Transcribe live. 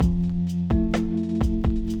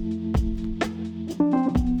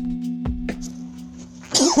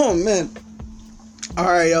Oh man.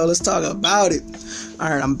 Alright, yo, let's talk about it.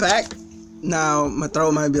 Alright, I'm back. Now, my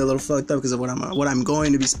throat might be a little fucked up because of what I'm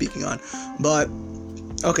going to be speaking on. But,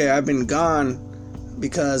 okay, I've been gone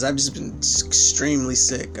because I've just been extremely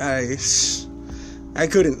sick. I just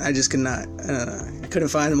could not. I couldn't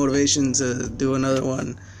find the motivation to do another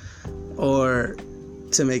one or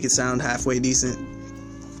to make it sound halfway decent.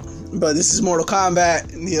 But this is Mortal Kombat.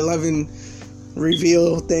 The 11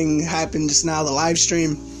 reveal thing happened just now, the live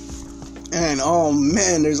stream. And oh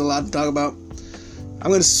man, there's a lot to talk about. I'm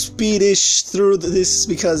going to speedish through this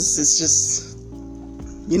because it's just,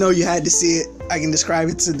 you had to see it. I can describe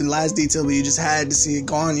it to the last detail, but you just had to see it.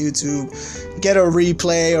 Go on YouTube, get a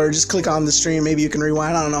replay, or just click on the stream. Maybe you can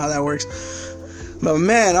rewind. I don't know how that works. But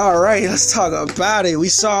man, alright, let's talk about it. We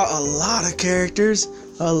saw a lot of characters.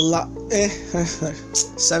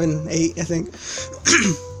 7, 8, I think.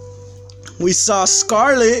 We saw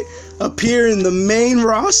Scarlet appear in the main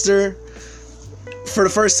roster for the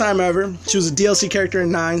first time ever. She was a DLC character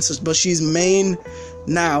in 9, but she's main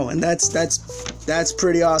now, and that's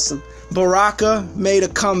pretty awesome. Baraka made a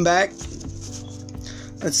comeback.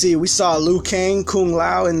 Let's see, we saw Liu Kang, Kung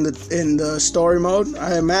Lao in the story mode.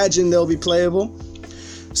 I imagine they'll be playable.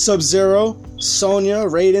 Sub-Zero, Sonya,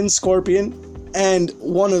 Raiden, Scorpion, and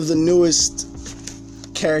one of the newest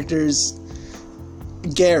characters,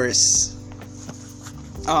 Geras.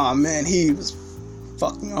 Oh man, he was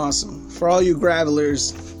fucking awesome. For all you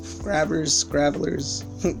gravelers, gravelers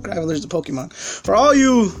the Pokemon. For all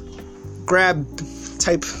you grab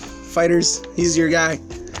type fighters, he's your guy.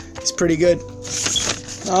 He's pretty good.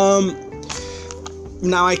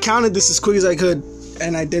 Now I counted this as quick as I could,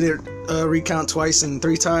 and I did it recount twice and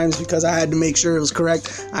 3 times because I had to make sure it was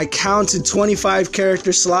correct. I counted 25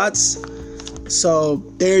 character slots. So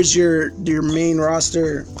there's your main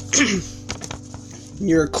roster,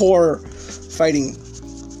 your core fighting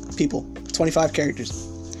people, 25 characters.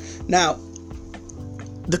 Now,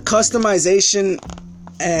 the customization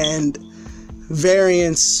and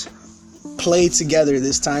variants play together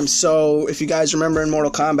this time. So if you guys remember in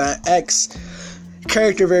Mortal Kombat X,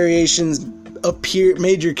 character variations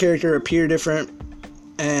made your character appear different,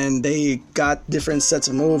 and they got different sets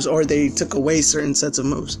of moves, or they took away certain sets of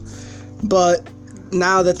moves. But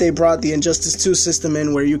now that they brought the Injustice 2 system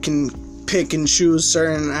in, where you can pick and choose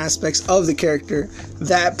certain aspects of the character,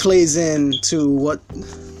 that plays into what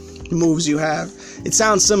moves you have. It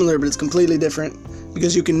sounds similar, but it's completely different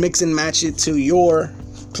because you can mix and match it to your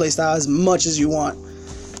playstyle as much as you want.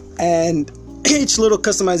 And each little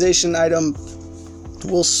customization item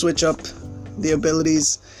will switch up the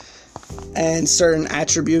abilities and certain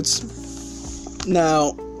attributes.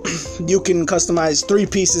 Now, you can customize 3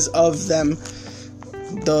 pieces of them.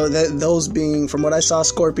 Those being, from what I saw,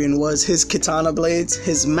 Scorpion was his katana blades,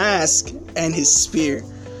 his mask, and his spear.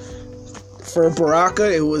 For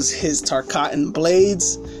Baraka, it was his Tarkatan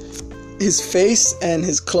blades, his face, and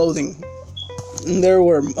his clothing. And there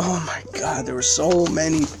were so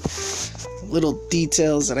many little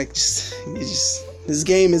details that this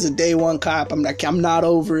game is a day one cop. I'm not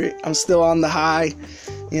over it. I'm still on the high,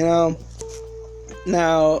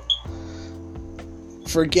 Now,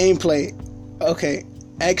 for gameplay, okay,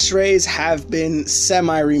 X-rays have been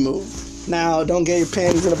semi-removed. Now, don't get your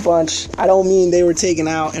panties in a bunch. I don't mean they were taken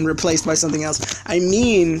out and replaced by something else. I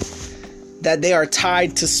mean that they are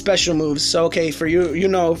tied to special moves. So, okay, for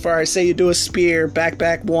say you do a spear,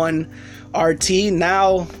 back 1, RT,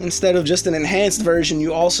 now, instead of just an enhanced version,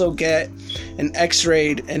 you also get an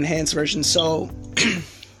X-rayed enhanced version. So,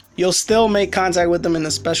 you'll still make contact with them in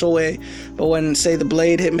a special way, but when, say, the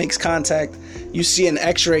blade makes contact, you see an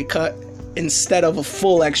X-ray cut instead of a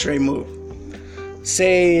full X-ray move.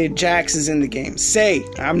 Say Jax is in the game. Say,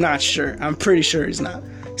 I'm not sure. I'm pretty sure he's not.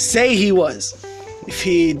 Say he was. If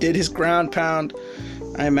he did his ground pound,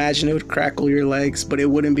 I imagine it would crackle your legs, but it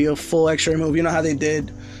wouldn't be a full X-ray move. You know how they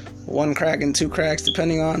did 1 crack and 2 cracks,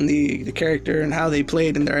 depending on the character and how they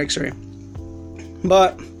played in their X-ray.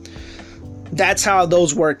 But that's how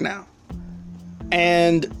those work now.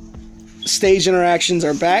 And stage interactions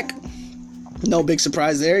are back. No big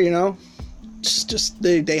surprise there, Just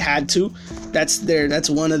they had to. That's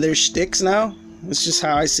one of their shticks now. It's just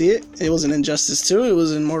how I see it. It was in Injustice 2. It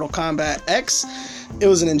was in Mortal Kombat X. It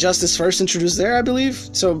was in Injustice first introduced there, I believe.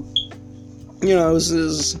 So, it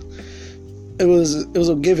was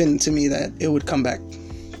a given to me that it would come back.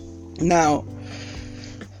 Now,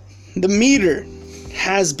 the meter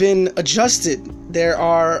has been adjusted. There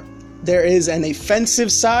is an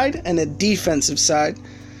offensive side and a defensive side.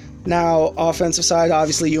 Now, offensive side,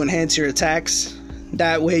 obviously you enhance your attacks.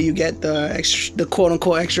 That way you get the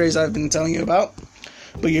quote-unquote X-rays I've been telling you about.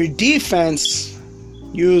 But your defense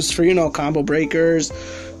used for, combo breakers,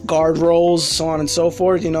 guard rolls, so on and so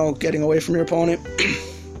forth, getting away from your opponent.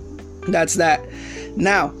 That's that.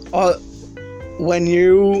 Now, when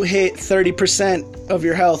you hit 30% of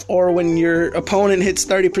your health, or when your opponent hits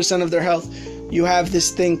 30% of their health, you have this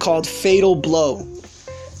thing called Fatal Blow.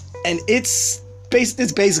 And it's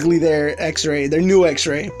basically their X-ray, their new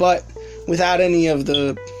X-ray, but without any of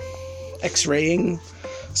the X-raying.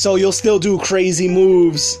 So you'll still do crazy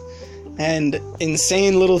moves and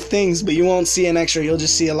insane little things, but you won't see an X-ray. You'll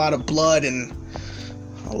just see a lot of blood and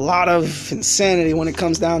a lot of insanity when it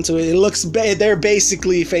comes down to it. It looks they're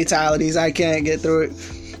basically fatalities. I can't get through it.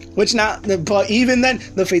 But even then,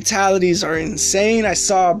 the fatalities are insane. I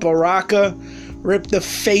saw Baraka rip the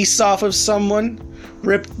face off of someone,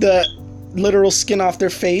 rip the literal skin off their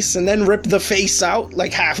face, and then rip the face out,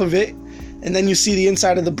 like half of it. And then you see the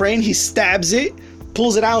inside of the brain. He stabs it,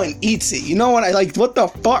 pulls it out, and eats it. You know what? What the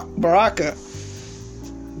fuck, Baraka?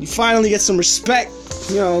 You finally get some respect.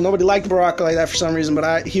 Nobody liked Baraka like that for some reason,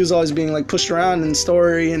 but he was always being pushed around in the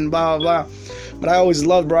story and blah blah blah. But I always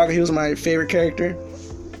loved Baraka. He was my favorite character.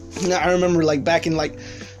 I remember back in my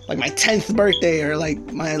 10th birthday, or my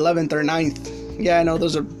 11th or 9th. Yeah, I know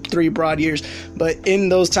those are 3 broad years, but in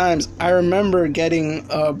those times, I remember getting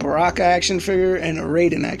a Baraka action figure and a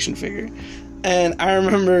Raiden action figure, and I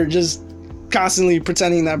remember just constantly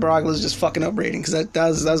pretending that Baraka was just fucking up Raiden, because that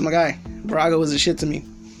was my guy. Baraka was the shit to me.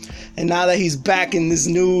 And now that he's back in this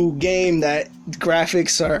new game, that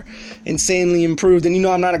graphics are insanely improved, and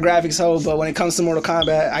I'm not a graphics hoe, but when it comes to Mortal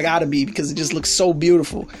Kombat, I gotta be, because it just looks so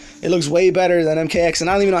beautiful. It looks way better than MKX, and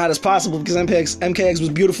I don't even know how that's possible, because MKX was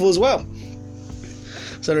beautiful as well.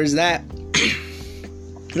 So there's that.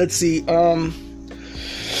 Let's see. Oh,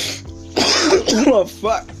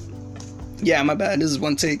 fuck. Yeah, my bad. This is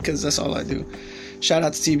one take, because that's all I do. Shout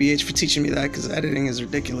out to TBH for teaching me that, because editing is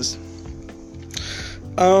ridiculous.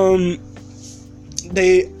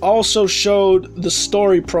 They also showed the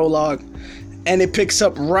story prologue, and it picks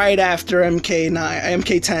up right after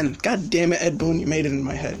MK10. God damn it, Ed Boon, you made it in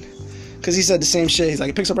my head. Because he said the same shit. He's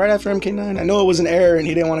like, it picks up right after MK9. I know it was an error, and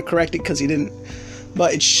he didn't want to correct it because he didn't.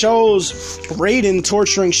 But it shows Raiden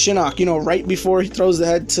torturing Shinnok, right before he throws the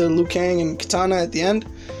head to Liu Kang and Kitana at the end.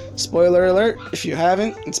 Spoiler alert, if you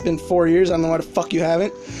haven't. It's been 4 years. I don't know why the fuck you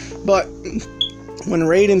haven't. But when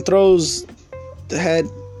Raiden throws the head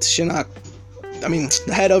to Shinnok,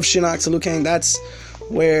 the head of Shinnok to Liu Kang, that's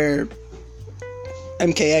where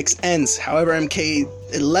MKX ends. However,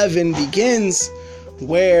 MK11 begins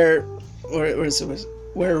where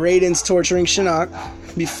Raiden's torturing Shinnok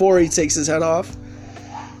before he takes his head off.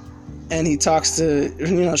 And he talks to,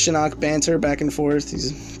 Shinnok, banter back and forth.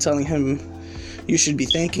 He's telling him, you should be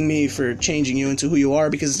thanking me for changing you into who you are,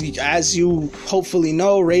 because as you hopefully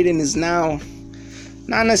know, Raiden is now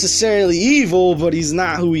not necessarily evil, but he's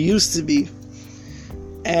not who he used to be.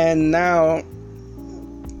 And now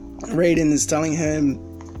Raiden is telling him,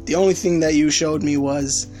 the only thing that you showed me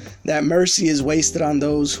was that mercy is wasted on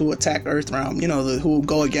those who attack Earthrealm, who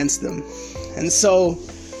go against them. And so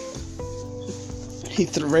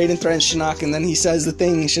Raiden threatens Shinnok, and then he says the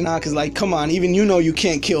thing, and Shinnok is like, come on, even you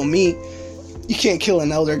can't kill me. You can't kill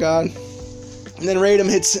an Elder God. And then Raiden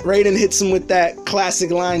hits him with that classic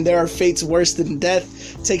line, there are fates worse than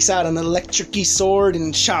death, takes out an electric-y sword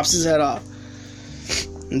and chops his head off.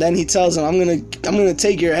 And then he tells him, I'm gonna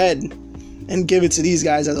take your head and give it to these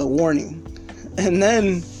guys as a warning. And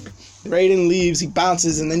then Raiden leaves, he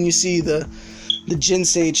bounces, and then you see the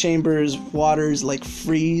Jinsei Chamber's waters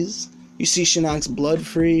freeze. You see Shinnok's blood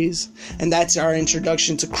freeze, and that's our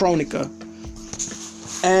introduction to Kronika.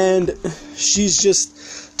 And she's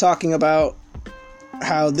just talking about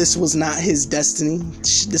how this was not his destiny.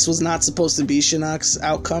 This was not supposed to be Shinnok's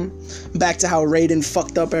outcome. Back to how Raiden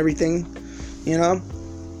fucked up everything,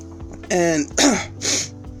 And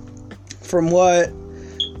from what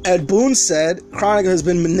Ed Boon said, Kronika has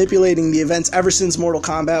been manipulating the events ever since Mortal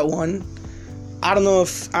Kombat 1. I don't know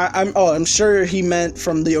if I'm sure he meant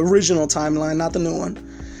from the original timeline, not the new one.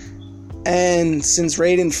 And since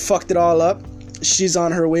Raiden fucked it all up, she's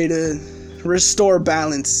on her way to restore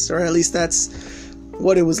balance, or at least that's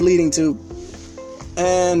what it was leading to.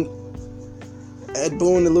 And Ed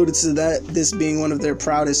Boon alluded to this being one of their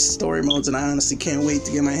proudest story modes, and I honestly can't wait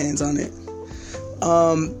to get my hands on it.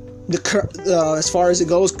 As far as it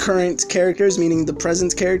goes, current characters, meaning the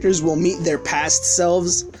present characters, will meet their past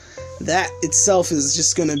selves. That itself is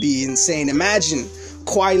just gonna be insane. Imagine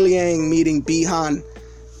Kuai Liang meeting Bi-Han,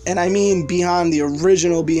 and I mean Bi-Han, the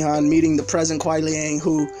original Bi-Han, meeting the present Kuai Liang,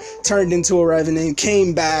 who turned into a Revenant,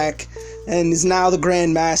 came back, and is now the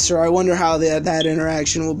Grand Master. I wonder how that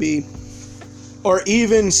interaction will be. Or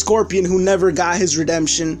even Scorpion, who never got his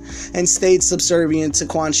redemption and stayed subservient to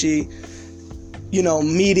Quan Chi, you know,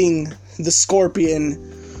 meeting the Scorpion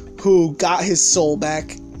who got his soul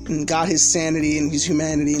back and got his sanity and his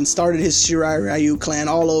humanity and started his Shirai Ryu clan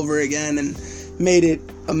all over again and made it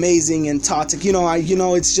amazing and taught it. You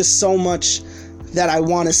know, it's just so much that I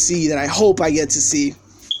want to see, that I hope I get to see.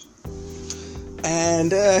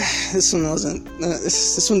 And this one wasn't.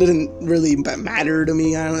 This one didn't really matter to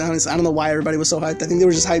me. I don't know why everybody was so hyped. I think they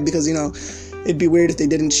were just hyped because, you know, it'd be weird if they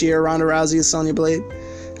didn't cheer Ronda Rousey as Sonya Blade.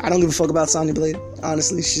 I don't give a fuck about Sonya Blade.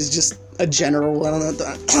 Honestly, she's just a general. I don't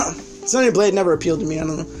know. Sonya Blade never appealed to me. I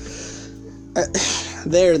don't know.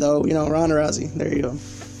 There though, you know, Ronda Rousey. There you go.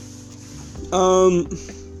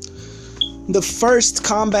 The first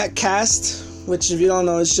Combat Cast, which if you don't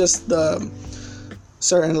know, is just the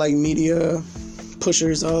certain like media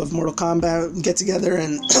pushers of Mortal Kombat get together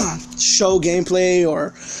and show gameplay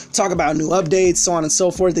or talk about new updates, so on and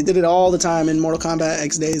so forth. They did it all the time in Mortal Kombat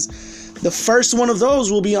X days. The first one of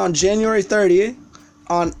those will be on January 30th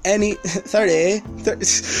on any 30th.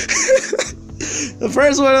 The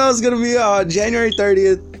first one of those is gonna be on January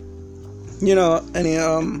 30th. You know, any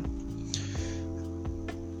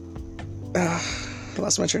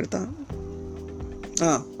lost my train of thought.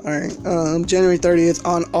 Oh, alright. January 30th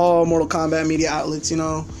on all Mortal Kombat media outlets, you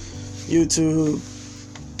know, YouTube,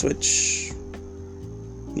 Twitch,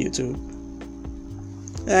 YouTube.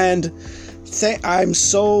 And I'm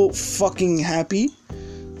so fucking happy.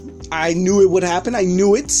 I knew it would happen. I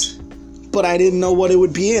knew it, but I didn't know what it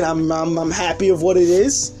would be, and I'm happy of what it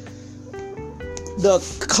is. The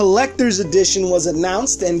collector's edition was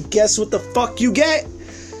announced, and guess what the fuck you get?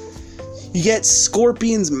 You get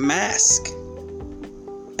Scorpion's mask.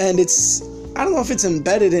 And it's, I don't know if it's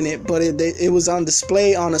embedded in it, but it was on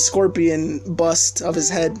display on a Scorpion bust of his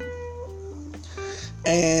head.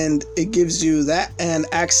 And it gives you that and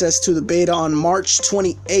access to the beta on March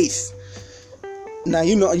 28th. Now,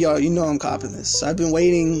 you know I'm copping this. I've been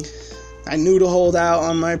waiting. I knew to hold out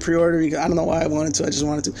on my pre-order. I don't know why I wanted to. I just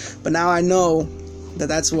wanted to. But now I know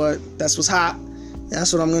that's what's hot.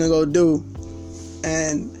 That's what I'm going to go do.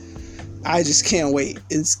 And I just can't wait.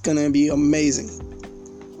 It's going to be amazing.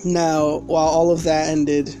 Now, while all of that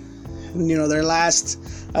ended, you know, their last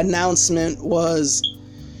announcement was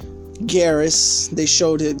Garrus. They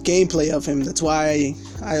showed it gameplay of him. That's why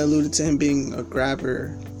I alluded to him being a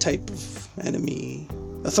grabber type of enemy.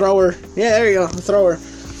 A thrower. Yeah, there you go. A thrower.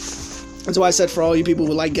 That's why I said for all you people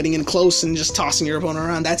who like getting in close and just tossing your opponent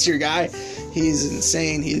around, that's your guy. He's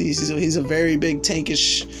insane. He's a very big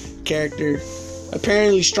tankish character.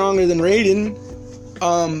 Apparently stronger than Raiden.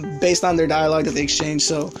 Based on their dialogue that they exchange.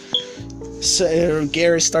 So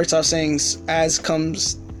Garrus starts off saying, "As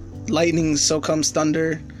comes lightning, so comes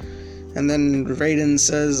thunder," and then Raiden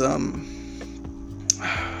says,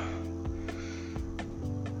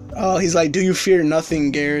 "Oh, he's like, do you fear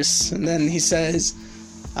nothing, Garrus?" And then he says,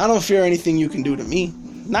 "I don't fear anything you can do to me."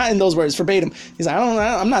 Not in those words, verbatim. He's like,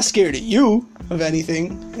 I'm not scared of you of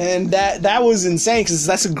anything," and that was insane because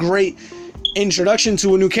that's a great introduction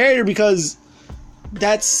to a new character because. We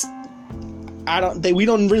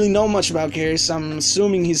don't really know much about Garrus. I'm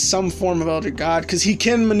assuming he's some form of Elder God because he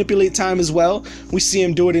can manipulate time as well. We see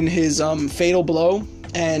him do it in his Fatal Blow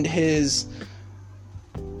and his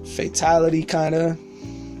Fatality kind of.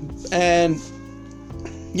 And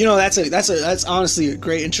you know, that's honestly a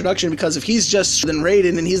great introduction because if he's just than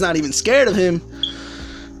Raiden and he's not even scared of him,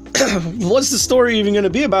 what's the story even going to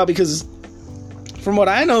be about? Because from what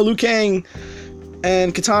I know, Liu Kang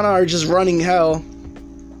and Kitana are just running hell.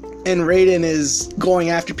 And Raiden is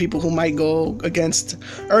going after people who might go against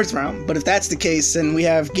Earthrealm. But if that's the case, then we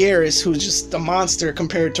have Garrus, who's just a monster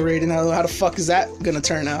compared to Raiden. How the fuck is that going to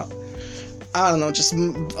turn out? I don't know, just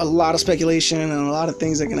a lot of speculation and a lot of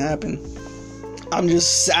things that can happen. I'm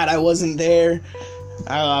just sad I wasn't there.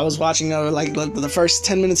 I was watching like the first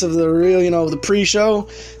 10 minutes of the real, you know, the pre-show.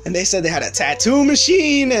 And they said they had a tattoo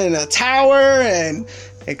machine and a tower and...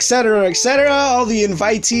 etc. etc. All the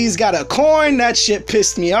invitees got a coin. That shit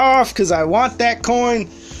pissed me off because I want that coin.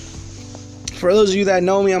 For those of you that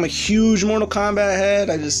know me, I'm a huge Mortal Kombat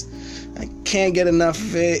head. I can't get enough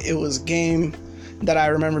of it. It was a game that I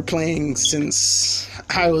remember playing since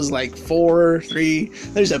I was like 4, 3.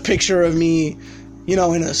 There's a picture of me, you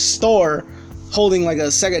know, in a store holding like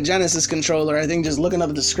a Sega Genesis controller, I think, just looking up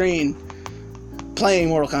at the screen playing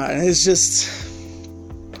Mortal Kombat. It's just...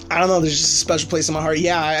 I don't know, there's just a special place in my heart.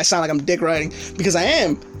 Yeah, I sound like I'm dick riding because I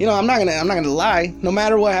am. You know, I'm not gonna lie. No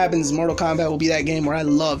matter what happens, Mortal Kombat will be that game where I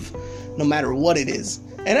love no matter what it is.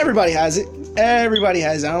 And everybody has it. Everybody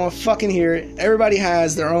has it. I don't fucking hear it. Everybody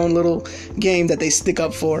has their own little game that they stick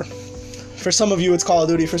up for. For some of you, it's Call of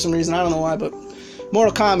Duty for some reason. I don't know why, but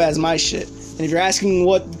Mortal Kombat is my shit. And if you're asking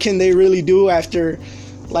what can they really do after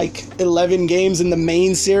like 11 games in the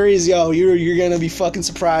main series, yo, you're gonna be fucking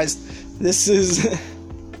surprised. This is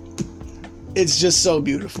it's just so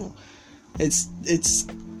beautiful. It's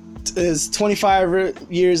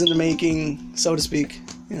 25 years in the making, so to speak.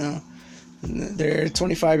 You know, their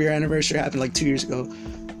 25-year anniversary happened like 2 years ago.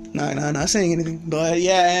 Not saying anything, but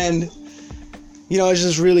yeah, and you know, it's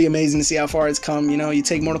just really amazing to see how far it's come. You know, you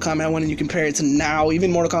take Mortal Kombat 1 and you compare it to now,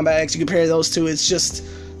 even Mortal Kombat X, you compare those two, it's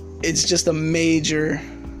just a major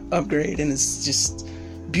upgrade, and it's just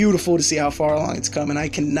beautiful to see how far along it's come, and I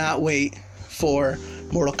cannot wait for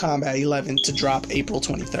Mortal Kombat 11 to drop April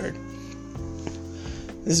 23rd.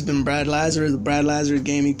 This has been Brad Lazarus, Brad Lazarus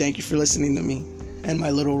Gaming. Thank you for listening to me and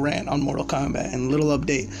my little rant on Mortal Kombat and a little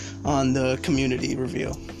update on the community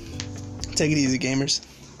reveal. Take it easy, gamers.